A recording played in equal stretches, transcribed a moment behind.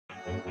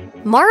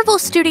Marvel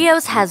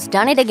Studios has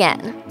done it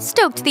again.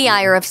 Stoked the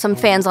ire of some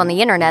fans on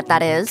the internet,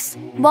 that is.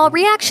 While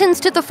reactions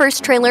to the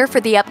first trailer for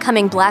the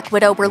upcoming Black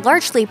Widow were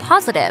largely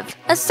positive,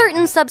 a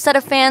certain subset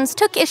of fans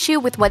took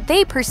issue with what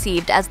they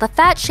perceived as the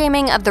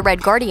fat-shaming of the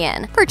Red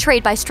Guardian,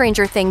 portrayed by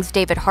Stranger Things'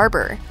 David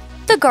Harbour.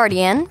 The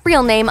Guardian,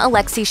 real name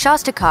Alexei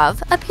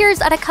Shostakov,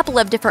 appears at a couple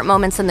of different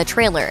moments in the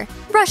trailer.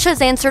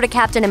 Russia's answer to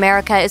Captain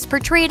America is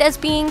portrayed as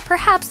being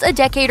perhaps a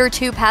decade or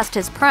two past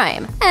his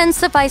prime, and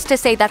suffice to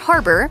say that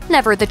Harbour,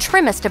 never the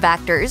trimmest of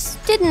actors,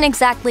 didn't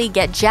exactly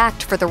get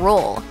jacked for the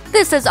role.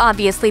 This is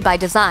obviously by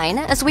design,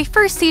 as we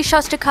first see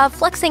Shostakov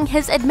flexing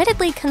his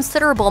admittedly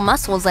considerable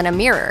muscles in a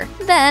mirror,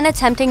 then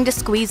attempting to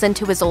squeeze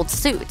into his old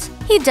suit.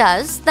 He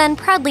does, then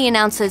proudly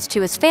announces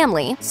to his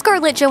family,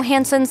 Scarlett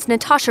Johansson's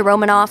Natasha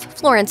Romanoff,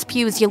 Florence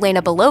Pugh's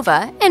Yelena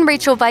Belova, and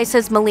Rachel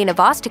Weisz's Melina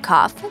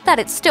Vostokoff, that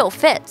it still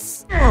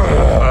fits.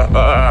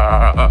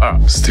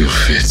 Still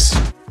fits.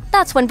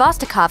 That's when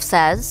Vostokoff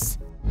says,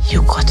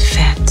 "You got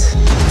fat."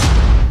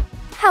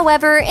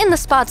 However, in the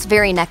spot's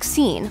very next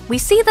scene, we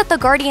see that the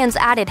Guardian's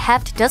added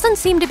heft doesn't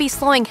seem to be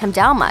slowing him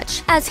down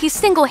much, as he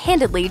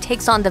single-handedly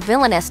takes on the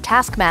villainous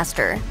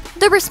Taskmaster.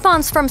 The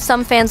response from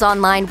some fans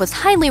online was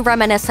highly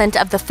reminiscent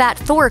of the fat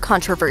Thor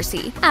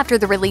controversy after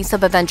the release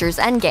of Avengers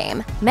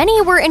Endgame.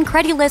 Many were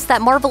incredulous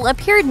that Marvel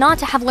appeared not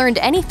to have learned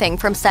anything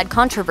from said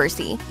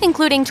controversy,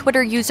 including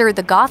Twitter user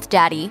The Goth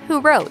Daddy,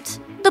 who wrote,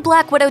 "The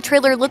Black Widow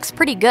trailer looks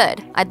pretty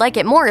good. I'd like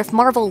it more if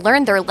Marvel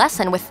learned their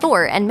lesson with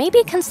Thor and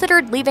maybe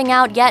considered leaving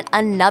out yet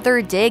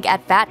another dig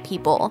at fat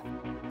people."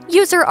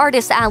 User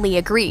Artist Alley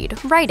agreed,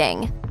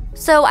 writing,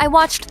 "So I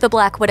watched the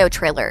Black Widow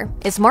trailer.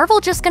 Is Marvel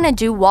just gonna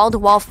do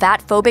wall-to-wall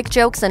fat-phobic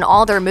jokes in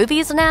all their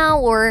movies now,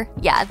 or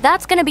yeah,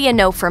 that's gonna be a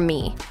no from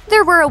me."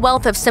 There were a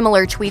wealth of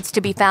similar tweets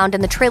to be found in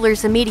the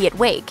trailer's immediate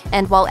wake,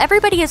 and while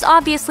everybody is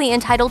obviously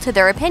entitled to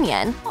their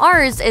opinion,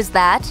 ours is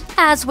that,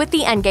 as with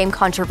the Endgame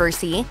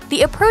controversy,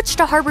 the approach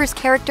to Harbour's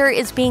character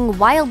is being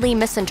wildly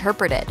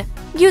misinterpreted.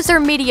 User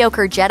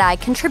Mediocre Jedi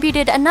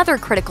contributed another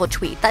critical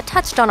tweet that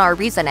touched on our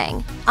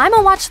reasoning.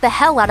 "I'ma watch the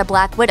hell out of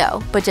Black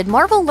Widow, but did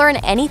Marvel learn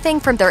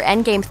anything from their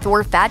Endgame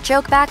Thor fat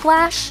joke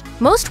backlash?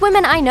 Most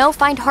women I know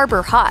find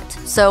Harbour hot,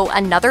 so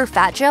another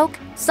fat joke?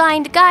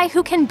 Signed, guy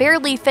who can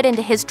barely fit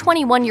into his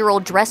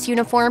 21-year-old dress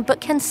uniform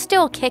but can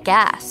still kick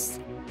ass."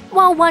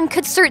 While one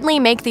could certainly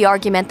make the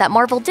argument that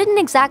Marvel didn't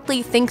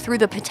exactly think through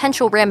the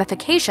potential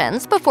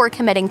ramifications before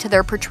committing to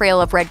their portrayal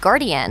of Red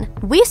Guardian,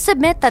 we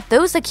submit that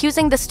those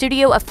accusing the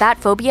studio of fat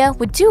phobia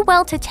would do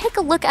well to take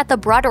a look at the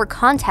broader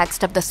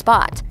context of the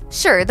spot.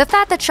 Sure, the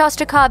fact that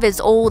Shostakov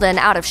is old and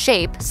out of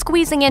shape,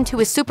 squeezing into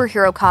his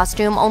superhero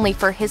costume only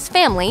for his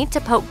family to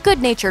poke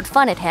good-natured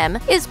fun at him,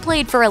 is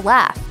played for a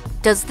laugh.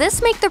 Does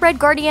this make the Red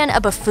Guardian a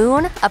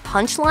buffoon, a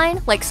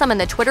punchline, like some in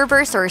the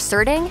Twitterverse are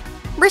asserting?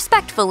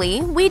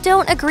 Respectfully, we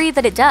don't agree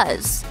that it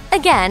does.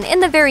 Again, in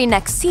the very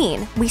next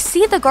scene, we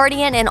see the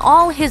Guardian in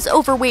all his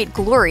overweight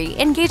glory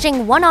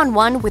engaging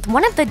one-on-one with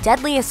one of the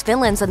deadliest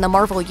villains in the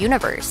Marvel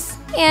Universe.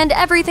 And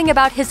everything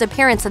about his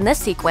appearance in this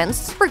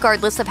sequence,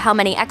 regardless of how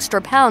many extra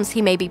pounds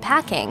he may be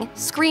packing,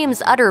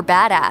 screams utter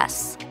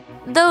badass.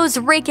 Those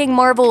raking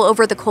Marvel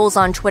over the coals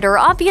on Twitter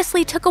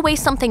obviously took away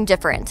something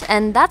different,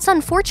 and that's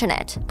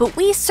unfortunate, but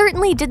we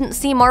certainly didn't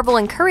see Marvel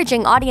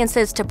encouraging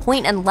audiences to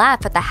point and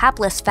laugh at the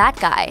hapless fat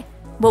guy.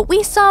 What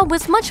we saw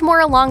was much more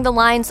along the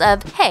lines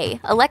of, hey,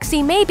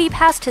 Alexei may be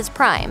past his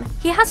prime.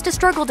 He has to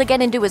struggle to get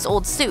into his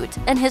old suit,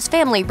 and his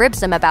family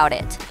ribs him about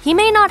it. He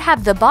may not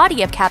have the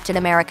body of Captain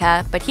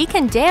America, but he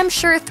can damn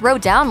sure throw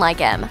down like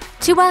him.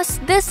 To us,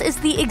 this is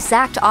the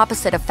exact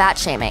opposite of fat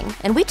shaming,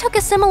 and we took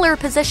a similar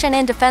position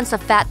in defense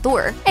of Fat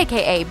Thor,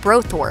 aka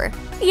Bro Thor.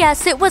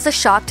 Yes, it was a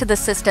shock to the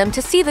system to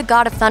see the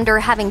God of Thunder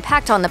having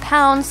packed on the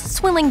pounds,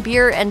 swilling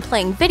beer, and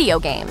playing video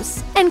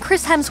games. And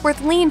Chris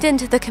Hemsworth leaned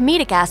into the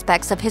comedic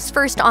aspects of his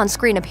first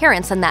on-screen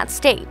appearance in that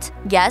state.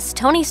 Yes,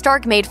 Tony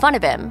Stark made fun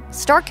of him.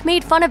 Stark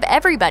made fun of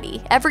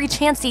everybody, every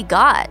chance he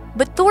got.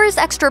 But Thor's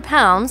extra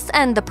pounds,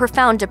 and the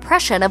profound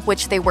depression of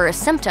which they were a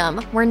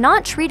symptom, were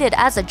not treated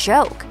as a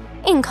joke.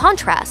 In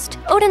contrast,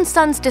 Odin's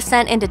son's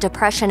descent into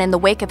depression in the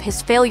wake of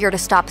his failure to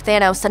stop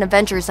Thanos in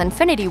Avengers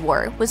Infinity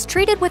War was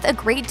treated with a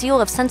great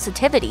deal of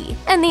sensitivity,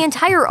 and the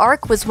entire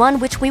arc was one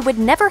which we would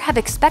never have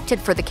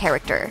expected for the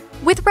character.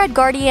 With Red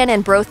Guardian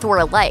and Bro Thor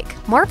alike,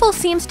 Marvel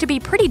seems to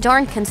be pretty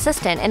darn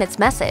consistent in its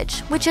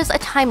message, which is a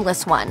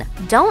timeless one.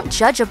 Don't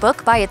judge a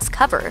book by its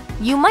cover.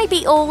 You might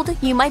be old,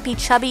 you might be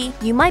chubby,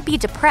 you might be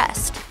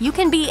depressed. You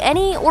can be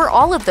any or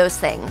all of those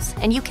things,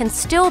 and you can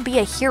still be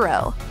a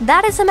hero.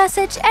 That is a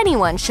message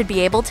anyone should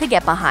be able to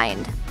get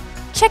behind.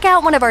 Check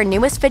out one of our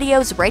newest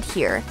videos right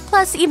here.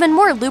 Plus, even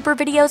more Looper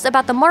videos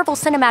about the Marvel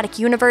Cinematic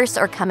Universe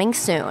are coming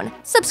soon.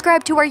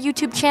 Subscribe to our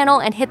YouTube channel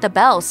and hit the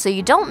bell so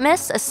you don't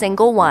miss a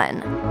single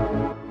one.